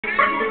Go.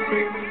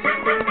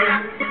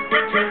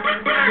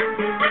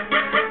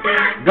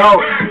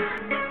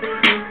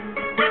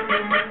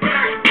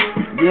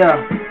 Yeah.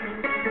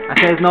 I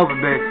say it's over,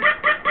 bitch.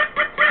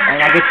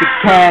 And I get the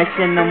cash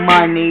and the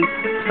money.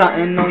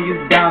 Something on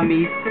you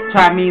dummies.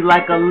 Try me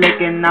like a lick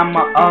and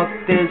I'ma up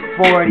this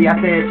 40. I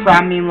said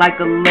try me like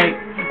a lick.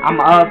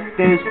 I'ma up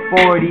this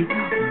 40.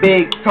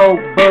 Big toe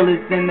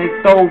bullets and they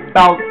throw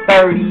about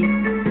 30.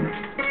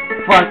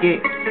 Fuck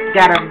it.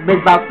 Got a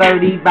bitch about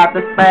 30, about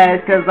to spaz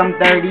cause I'm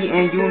dirty.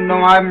 And you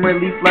know I'm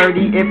really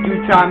flirty. If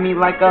you try me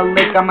like a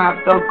lick, I'ma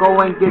have to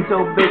go and get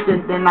your bitch.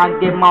 And then I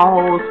get my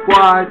whole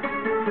squad.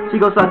 She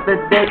gon' suck the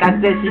dick, I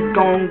said she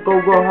gon' go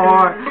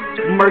hard.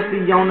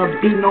 Mercy on the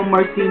beat, no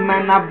mercy,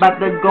 man. I'm about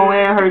to go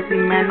and Hersey,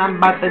 man. I'm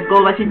about to go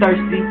like she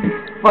thirsty.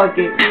 Fuck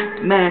it,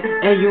 man.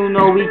 And you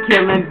know we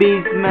killing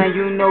beats, man.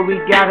 You know we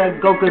gotta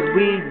go cause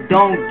we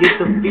don't get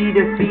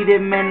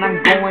defeated, man. I'm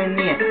going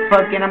in.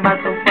 Fucking, I'm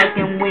about to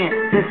fucking win.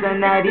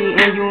 Cincinnati,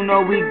 and you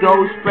know we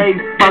go straight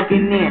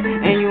fucking in.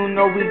 And you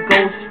know we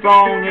go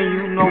strong, and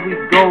you know we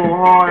go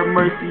hard.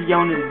 Mercy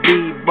on the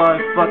beat, but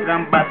fuck it,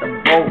 I'm about to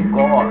go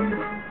hard.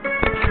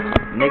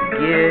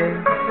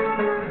 Nigga,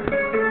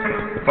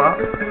 fuck.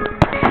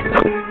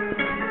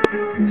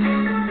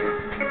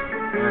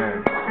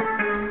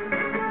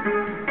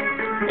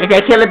 Is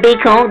that Killer B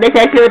Coon? They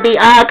say Killer B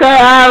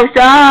alcohol,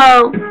 so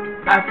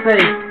I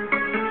say,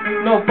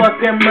 no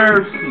fucking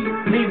mercy.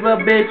 Leave a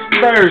bitch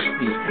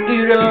thirsty.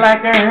 Eat her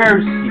like a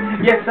Hershey.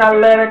 Yes, I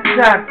let her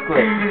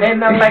chocolate.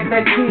 And I like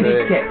that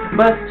kitty cat.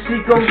 But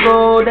she gon'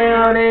 go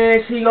down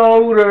and she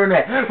gon'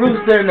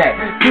 rooster that,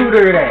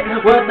 shooter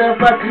that. What the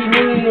fuck she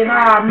mean?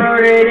 I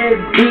murder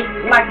this beat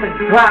like the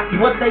Glock.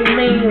 What they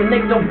mean?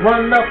 Nigga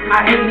run up,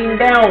 I hate him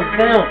down.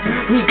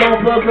 He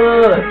gon' for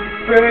good.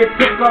 Spirit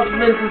took off in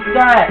the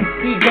sky.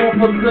 He gon'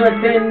 for good,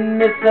 then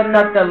it's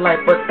another life.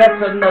 But that's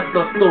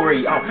another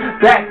story. I'm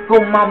back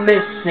on my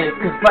mission,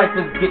 cause life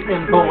is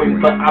getting boring.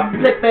 But I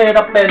flip it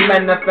up and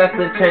manifest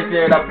and change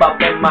it up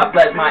in my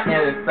flesh, my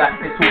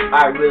inside. It's who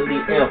I really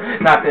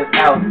am, not this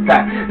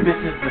outside. This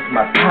is just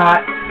my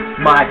thought,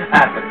 my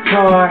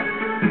avatar.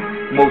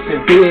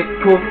 Motion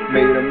vehicle,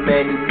 made of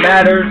many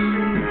matters.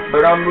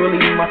 But I'm really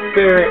my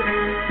spirit.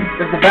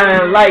 The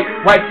divine light,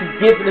 right is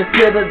giving it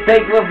to the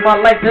day of my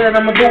life, and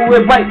I'ma do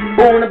it right.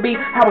 Born to be,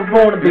 I was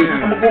born to be.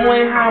 I'ma go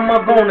in, how am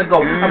I gonna go?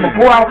 I'ma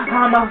go out,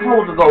 how am I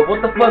supposed to go? What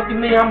the fuck you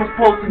mean I'm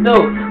supposed to do?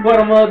 What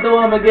I'ma do,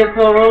 I'ma get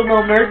so road,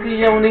 no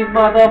mercy on these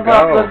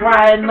motherfuckers.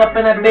 Riding up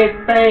in that big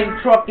thing,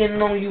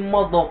 trucking on you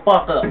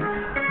motherfucker.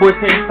 Boys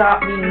can't stop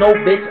me, no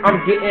bitch,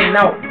 I'm getting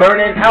out,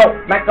 burning out,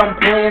 like I'm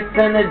playing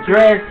San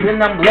Andreas,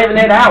 and I'm living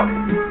it out.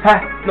 Ha,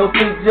 no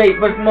CJ,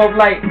 but more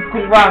like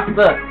Koon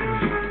Rasta.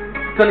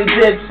 Sunny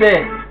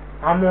Egyptian,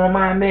 I'm on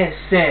my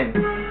mission.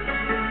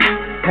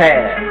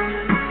 Pass,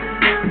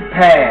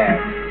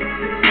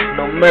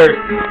 no mercy.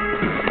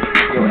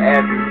 Your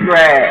average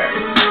grass.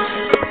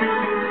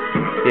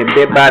 get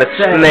bit by the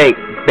snake,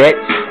 bitch.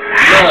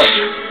 Look,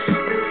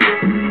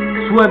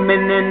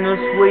 swimming in the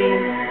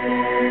sweet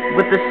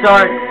with the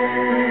shark.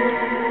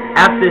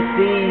 After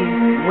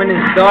sea, when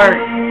it's dark,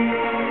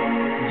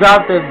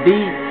 drop the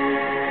beat,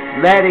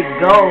 let it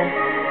go.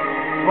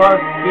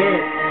 Fuck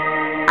it.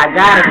 I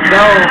gotta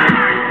go,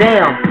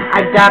 damn,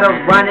 I gotta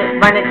run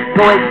it,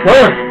 go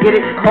get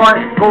it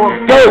hard, go,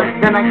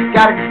 then I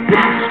gotta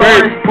get the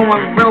stars,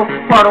 going real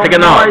far,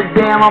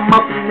 damn, I'm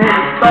up in the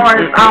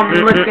stars, I'm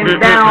looking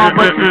down,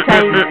 but you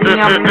can't see,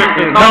 I'm in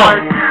the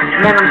stars,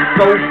 man, I'm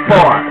so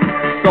far,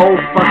 so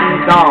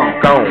fucking gone,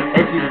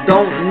 if you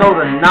don't know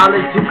the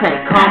knowledge, you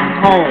can't come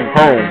home,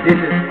 this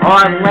is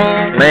our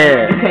land,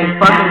 you can't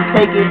fucking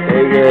take it,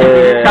 if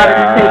you try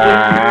to take it,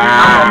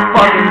 I'ma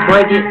fucking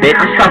break it, bitch.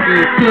 I'm stuffing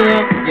your chin,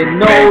 your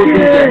nose, and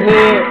your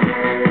head.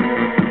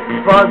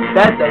 Fuck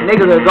that, the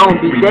niggas are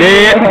gonna be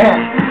dead.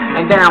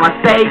 And then I'ma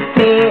say,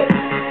 kid,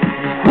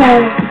 who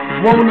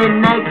wanted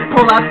next?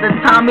 Pull out the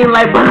Tommy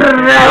like,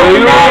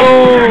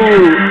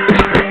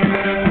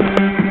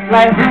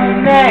 like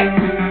who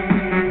next?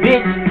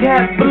 Bitch,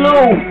 cat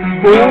blue.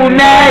 Who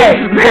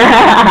next?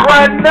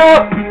 Run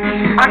up.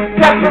 I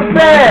got the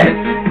best.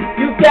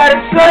 You got a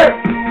shirt.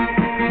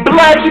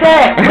 Bloody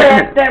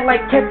that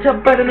like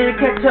ketchup, better than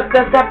ketchup.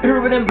 That's that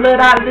pure in blood.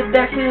 I lit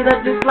that shit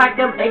up just like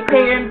an AK,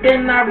 and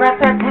then I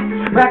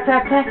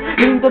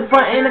rat-tat-tat. In the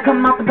front and I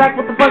come out the back.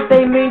 What the fuck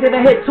they mean? Did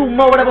I hit two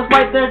more? That was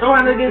right there.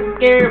 Trying to get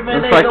scared,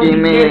 man. They don't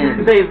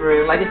get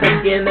savoring like it's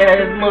like in there.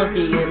 This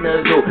monkey in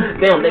the zoo.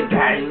 Damn, they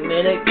got him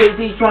in a cage.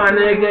 He's trying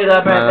to get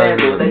up at that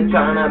zoo. They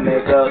trying to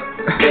make us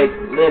fake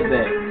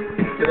living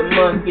to the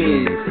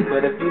monkeys.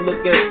 But if you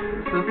look at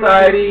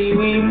society,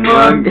 we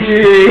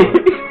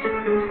monkeys.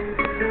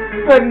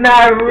 But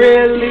not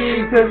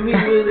really, cause we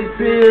really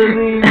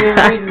silly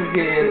and we just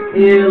get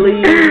illy.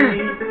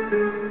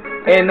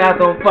 And I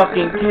don't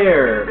fucking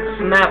care.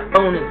 Snap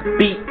on his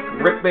beat,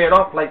 rip it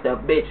off like the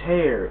bitch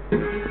hair.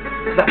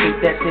 Cause I beat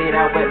that shit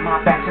out with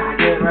my back, I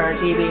give her,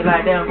 she be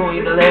like, damn, go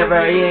you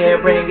deliver, yeah,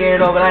 bring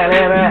it over like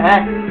liver.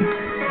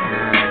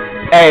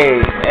 Hey,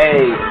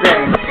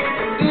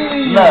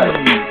 look,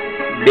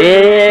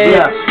 bitch.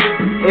 Yeah.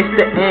 It's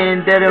the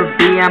end of the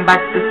B, I'm about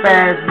to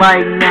fast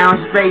right now,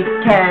 straight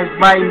cash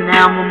right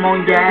now, I'm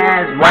on your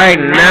ass right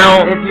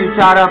now. If you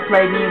try to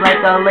play me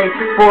like a late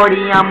 40,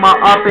 I'ma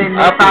up and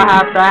if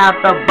I have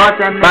to bust,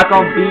 and it's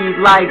gon'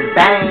 be like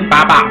bang,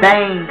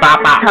 bang,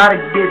 try to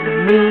get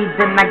me,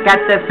 then I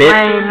got the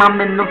flame. I'm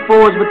in the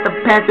forge with the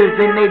Panthers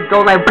and they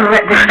go like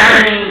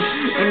bang,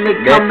 and they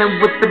coming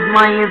with the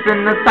Lions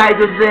and the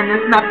Tigers and they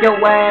snap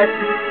your ass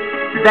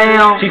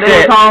down. She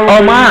said, oh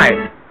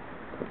my.